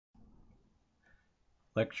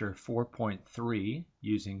Lecture 4.3,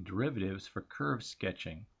 Using Derivatives for Curve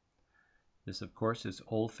Sketching. This, of course, is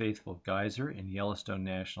Old Faithful Geyser in Yellowstone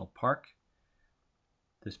National Park.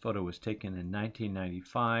 This photo was taken in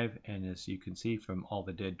 1995, and as you can see from all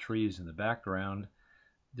the dead trees in the background,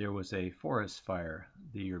 there was a forest fire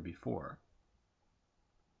the year before.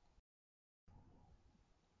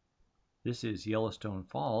 This is Yellowstone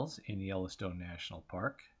Falls in Yellowstone National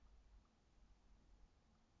Park.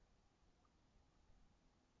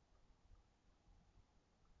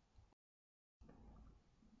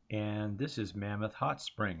 And this is Mammoth Hot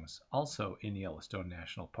Springs, also in Yellowstone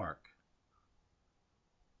National Park.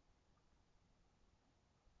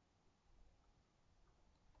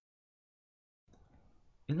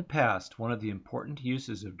 In the past, one of the important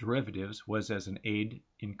uses of derivatives was as an aid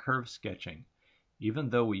in curve sketching. Even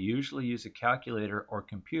though we usually use a calculator or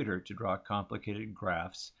computer to draw complicated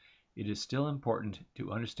graphs, it is still important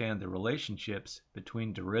to understand the relationships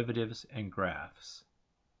between derivatives and graphs.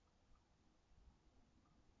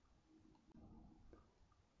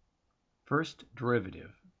 First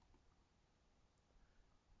derivative.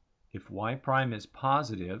 If y prime is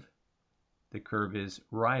positive, the curve is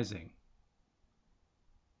rising.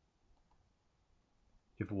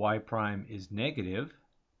 If y prime is negative,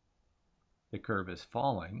 the curve is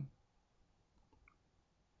falling.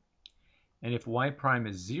 And if y prime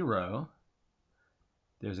is 0,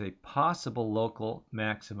 there's a possible local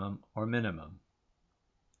maximum or minimum.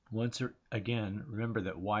 Once again, remember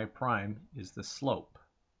that y prime is the slope.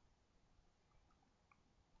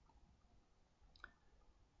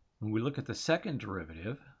 When we look at the second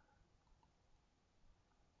derivative,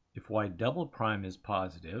 if y double prime is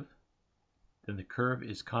positive, then the curve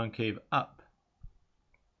is concave up.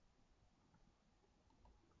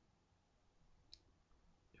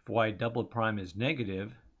 If y double prime is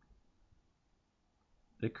negative,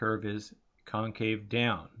 the curve is concave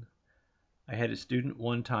down. I had a student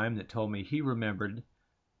one time that told me he remembered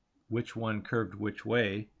which one curved which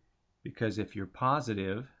way, because if you're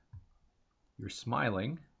positive, you're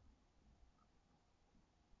smiling,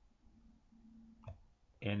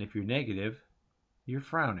 and if you're negative, you're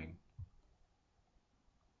frowning.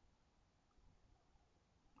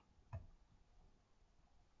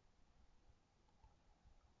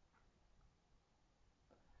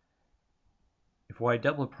 If y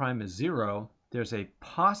double prime is 0, there's a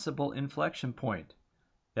possible inflection point,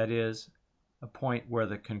 that is, a point where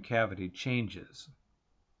the concavity changes.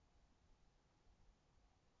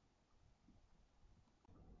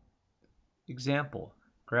 Example.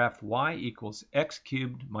 Graph y equals x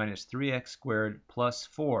cubed minus 3x squared plus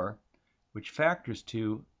 4, which factors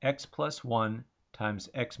to x plus 1 times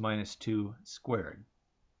x minus 2 squared.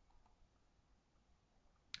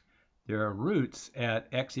 There are roots at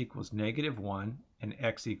x equals negative 1 and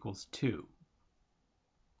x equals 2.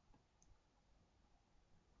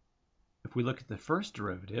 If we look at the first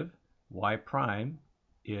derivative, y prime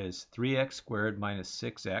is 3x squared minus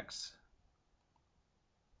 6x.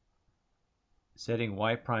 Setting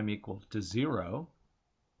y prime equal to 0,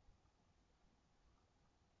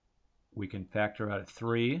 we can factor out a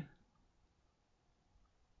 3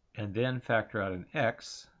 and then factor out an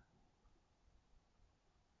x,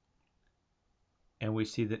 and we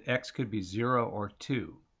see that x could be 0 or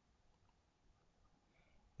 2.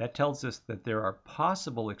 That tells us that there are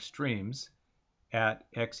possible extremes at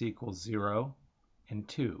x equals 0 and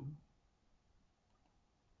 2.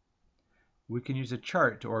 We can use a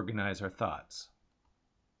chart to organize our thoughts.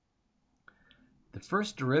 The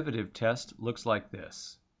first derivative test looks like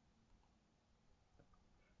this.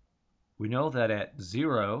 We know that at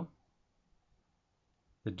 0,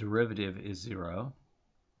 the derivative is 0,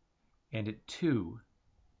 and at 2,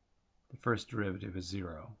 the first derivative is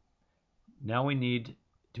 0. Now we need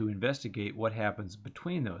to investigate what happens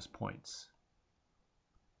between those points.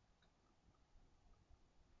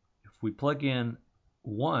 If we plug in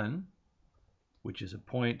 1, which is a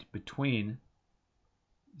point between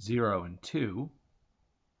 0 and 2,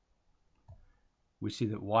 we see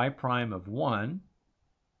that y prime of 1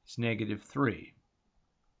 is negative 3.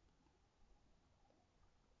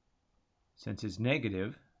 Since it's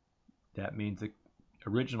negative, that means the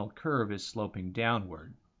original curve is sloping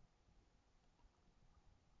downward.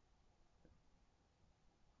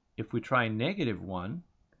 If we try negative 1,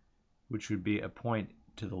 which would be a point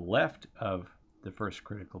to the left of the first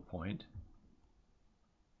critical point,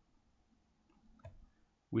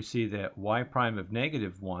 we see that y prime of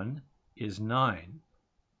negative 1 is 9,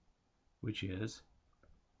 which is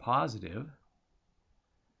positive.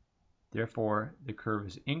 Therefore, the curve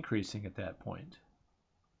is increasing at that point.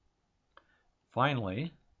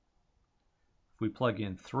 Finally, we plug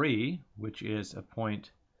in 3, which is a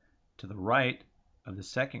point to the right of the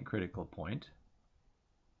second critical point,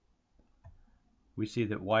 we see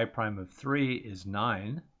that y prime of 3 is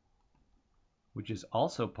 9, which is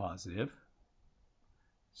also positive,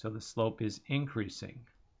 so the slope is increasing.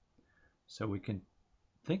 So we can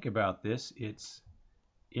think about this, it's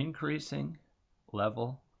increasing,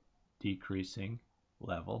 level, decreasing,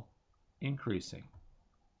 level, increasing.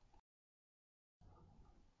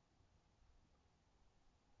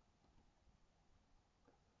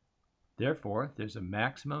 Therefore, there's a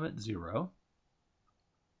maximum at 0.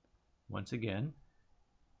 Once again,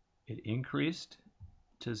 it increased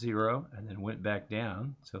to 0 and then went back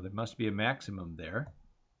down, so there must be a maximum there.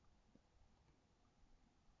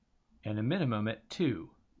 And a minimum at 2,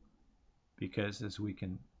 because as we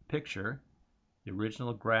can picture, the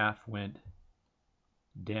original graph went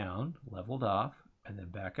down, leveled off, and then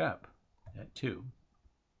back up at 2.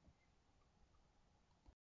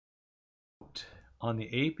 On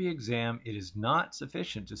the AP exam, it is not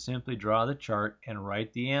sufficient to simply draw the chart and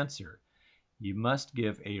write the answer. You must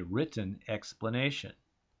give a written explanation.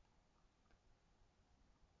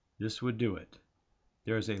 This would do it.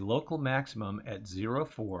 There is a local maximum at 0,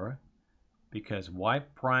 4 because y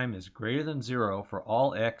prime is greater than 0 for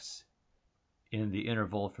all x in the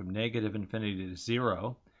interval from negative infinity to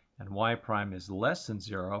 0, and y prime is less than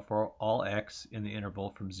 0 for all x in the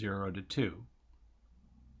interval from 0 to 2.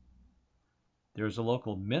 There is a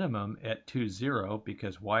local minimum at 2, 0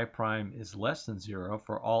 because y prime is less than 0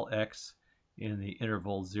 for all x in the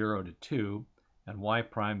interval 0 to 2, and y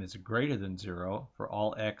prime is greater than 0 for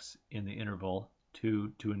all x in the interval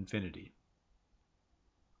 2 to infinity.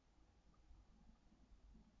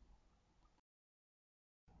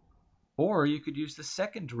 Or you could use the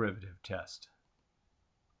second derivative test.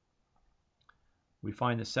 We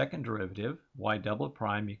find the second derivative, y double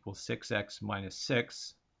prime equals 6x minus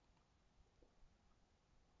 6.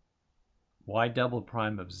 Y double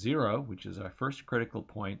prime of 0, which is our first critical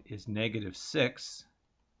point, is negative 6.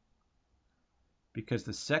 Because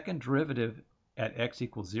the second derivative at x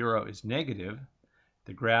equals 0 is negative,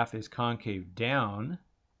 the graph is concave down.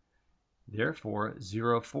 Therefore,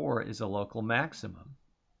 0, 4 is a local maximum.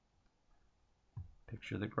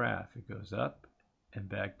 Picture the graph. It goes up and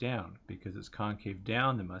back down. Because it's concave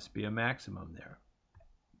down, there must be a maximum there.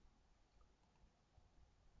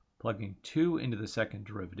 Plugging 2 into the second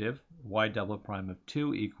derivative, y double prime of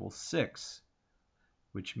 2 equals 6,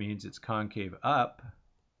 which means it's concave up.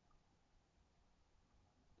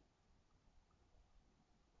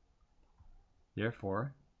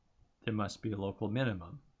 Therefore, there must be a local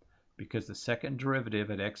minimum. Because the second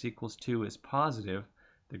derivative at x equals 2 is positive,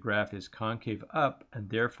 the graph is concave up, and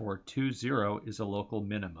therefore 2, 0 is a local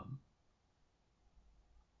minimum.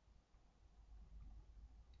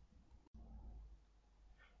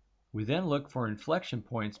 We then look for inflection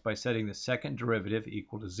points by setting the second derivative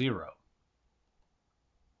equal to 0.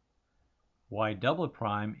 Y double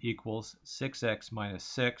prime equals 6x minus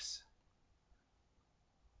 6.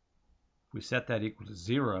 If we set that equal to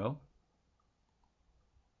 0,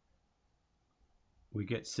 we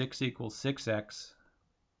get 6 equals 6x,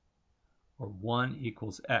 or 1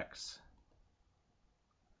 equals x.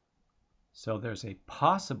 So there's a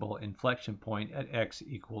possible inflection point at x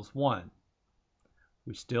equals 1.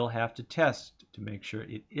 We still have to test to make sure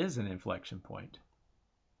it is an inflection point.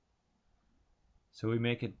 So we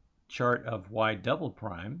make a chart of y double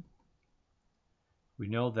prime. We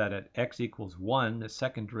know that at x equals 1, the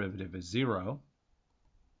second derivative is 0.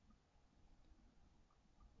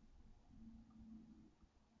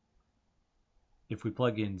 If we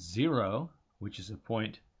plug in 0, which is a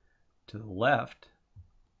point to the left,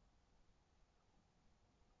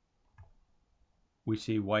 we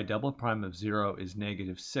see y double prime of 0 is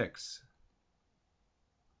negative 6.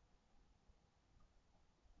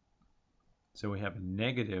 So we have a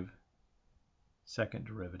negative second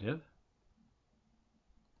derivative.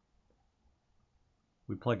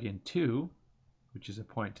 We plug in 2, which is a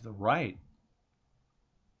point to the right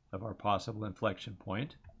of our possible inflection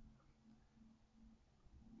point.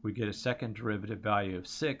 We get a second derivative value of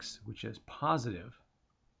 6, which is positive.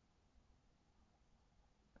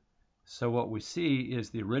 So what we see is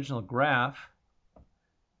the original graph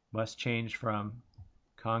must change from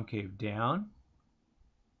concave down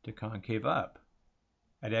to concave up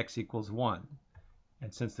at x equals 1.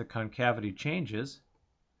 And since the concavity changes,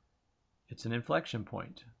 it's an inflection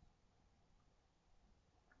point.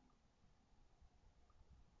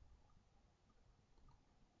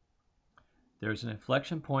 There's an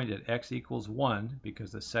inflection point at x equals 1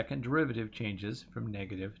 because the second derivative changes from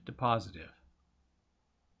negative to positive.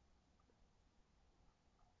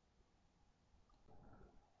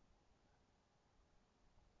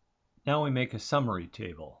 Now we make a summary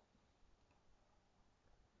table.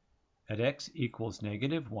 At x equals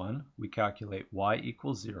 -1, we calculate y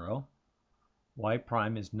equals 0, y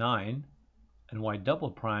prime is 9, and y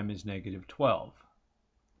double prime is -12.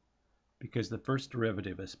 Because the first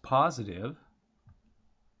derivative is positive,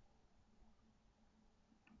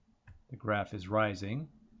 the graph is rising,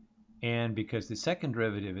 and because the second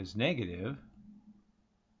derivative is negative,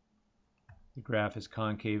 the graph is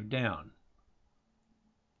concave down.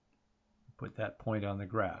 Put that point on the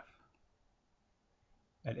graph.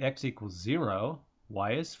 At x equals 0,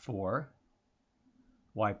 y is 4,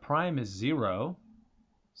 y prime is 0,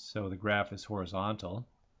 so the graph is horizontal,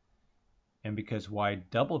 and because y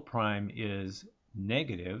double prime is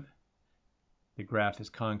negative, the graph is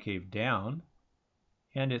concave down,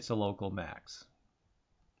 and it's a local max.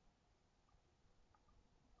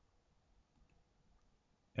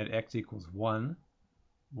 At x equals 1,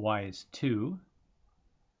 y is 2,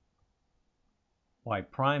 y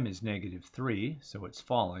prime is -3, so it's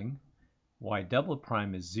falling, y double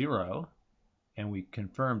prime is 0, and we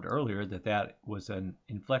confirmed earlier that that was an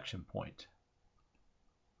inflection point.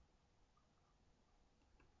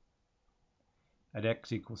 At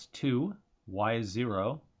x equals 2, y is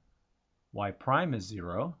 0, y prime is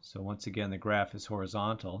 0, so once again the graph is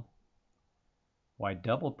horizontal, y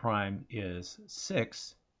double prime is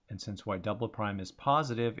 6, and since y double prime is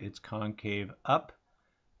positive, it's concave up,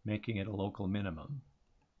 making it a local minimum.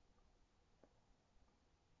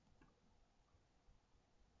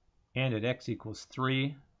 And at x equals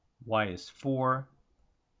 3, y is 4,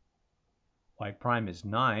 y prime is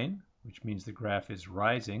 9, which means the graph is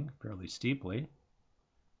rising fairly steeply.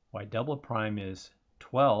 Y double prime is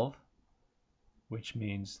 12, which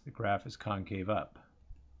means the graph is concave up.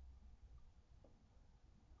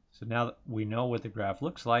 So now that we know what the graph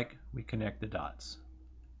looks like, we connect the dots.